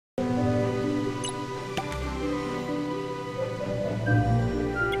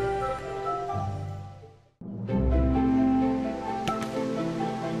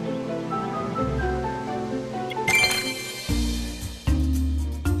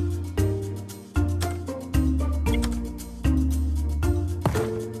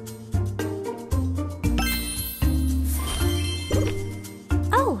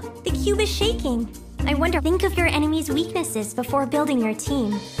wonder. Think of your enemy's weaknesses before building your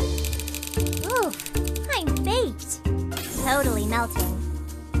team. Oof, I'm baked. Totally melting.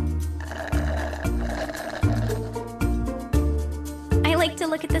 I like to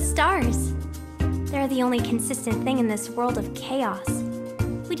look at the stars. They're the only consistent thing in this world of chaos.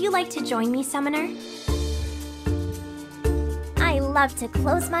 Would you like to join me, Summoner? I love to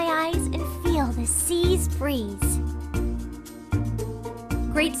close my eyes and feel the sea's breeze.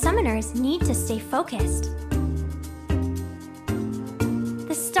 Great summoners need to stay focused.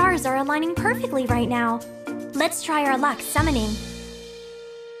 The stars are aligning perfectly right now. Let's try our luck summoning.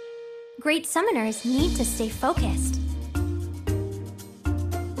 Great summoners need to stay focused.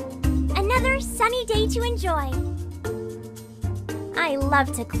 Another sunny day to enjoy. I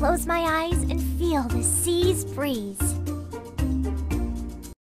love to close my eyes and feel the sea's breeze.